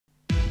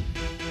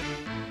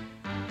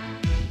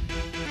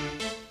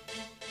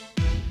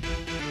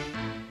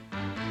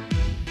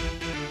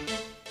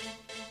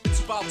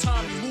about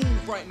time you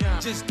move right now.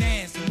 Just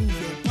dance and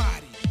move your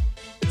body.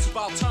 It's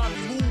about time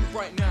you move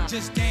right now.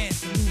 Just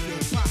dance and move your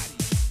body.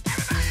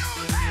 Everybody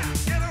on time,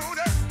 get on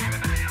up.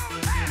 Everybody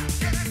on time,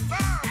 get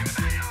involved.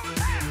 Everybody on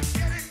time,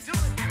 get into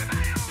it.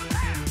 Everybody on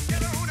time,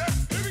 get on up.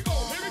 Here we go,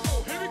 here we go,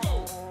 here we go.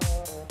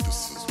 This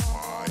is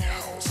my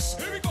house.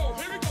 Here we go,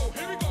 here we go,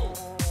 here we go.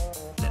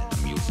 Let the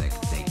music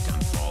take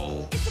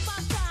control. It's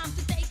about time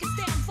to take a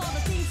stand for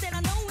the things that I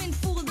know and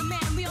fool the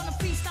man. We on a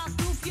freestyle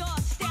groove, your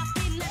step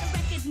in, let the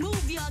record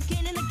move you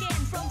again and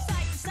again from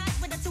side to side.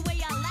 But that's the way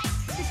I like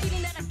this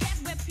feeling that I get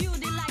where pure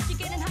delight. You're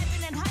getting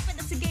hyper and hyper,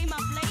 that's the game I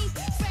play.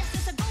 Fresh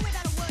as I go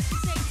without a word to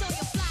say. So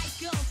you fly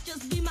girls,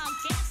 just be my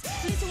guest.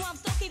 Listen while I'm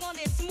talking on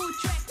this smooth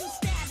track, too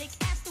static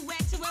as the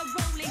wax, so we're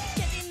rolling.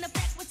 Get in the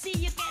back, but see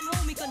you can't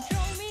hold me,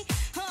 control me,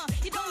 huh?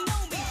 You don't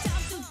know me.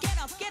 Time to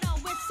get up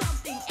with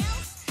something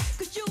else.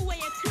 'Cause you and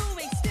your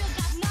crewing still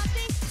got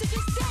nothing, so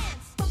just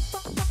dance.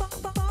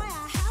 Boy,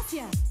 I help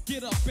ya.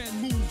 Get up and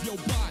move your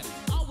body.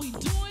 Are we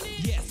doing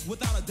it? Yes,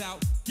 without a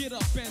doubt. Get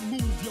up and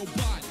move your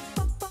body.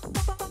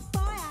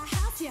 Boy, I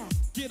help ya.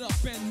 Get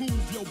up and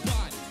move your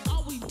body.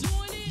 Are we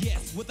doing it?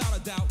 Yes, without a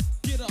doubt.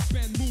 Get up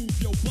and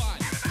move your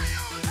body. Everybody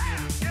on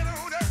time, get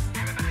on up.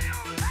 Everybody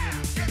on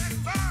time, get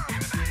involved.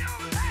 Everybody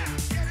on time,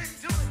 get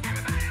into it.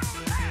 Everybody on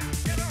time,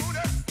 get on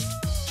up.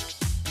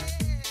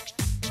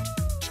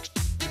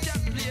 You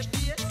can't play a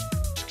beat.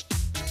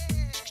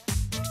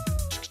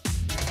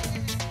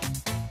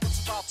 It's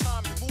about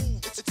time you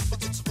move. It's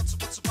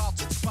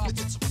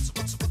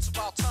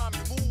about time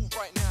you move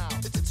right now.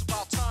 It's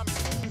about time you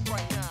move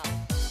right now.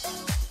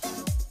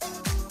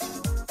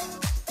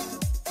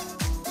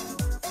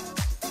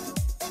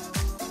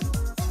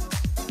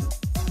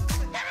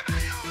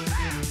 Everybody on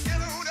time,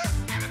 get on up.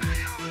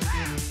 Everybody on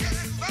time, get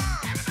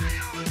involved. Everybody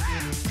on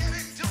time, get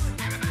into it.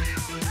 Everybody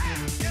on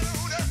time, get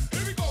on up.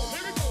 Here we go,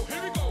 here we go,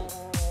 here we go.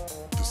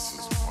 This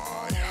is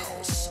my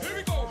house. Here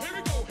we go, here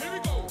we go, here we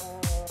go.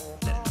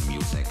 Let the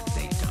music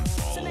take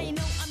control. So now you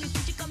know I'm your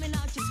future coming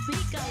out your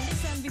speaker.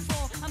 Listen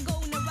before I'm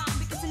going around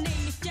because the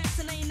name is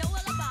Jackson. Now you know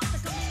all about the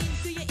coming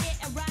into your ear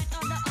and right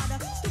on the other.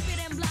 Stupid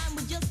and blind,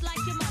 but just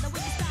like your mother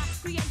with the star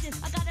creation.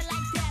 I got it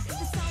like that.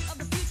 The sound of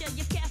the future,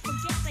 you can't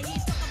forget. I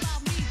hear talk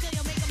about me till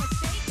you make a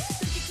mistake.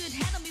 So you could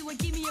handle me, well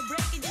give me a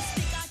break and just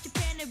stick out your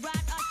pen and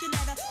write out your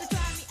letter. So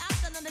try me out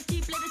and on the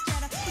cheap little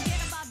chatter.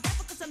 Forget about that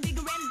because I'm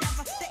bigger and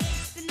tougher. The 8,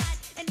 the 9,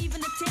 and even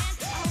the 10.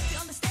 I hope you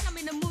understand I'm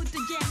in the mood to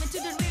jam. And to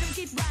the rhythm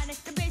keep riding,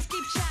 the bass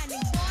keep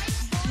shining. Boy,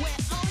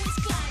 we're always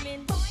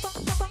climbing.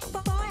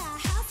 Boy, I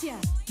help ya.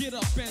 Get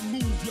up and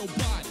move your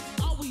body.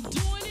 Are we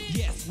doing it?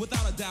 Yes,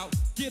 without a doubt.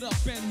 Get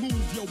up and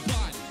move your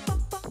body.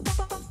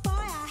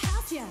 Boy, I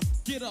help ya.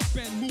 Get up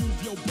and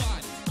move your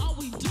body. Are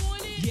we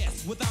doing it?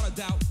 Yes, without a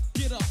doubt.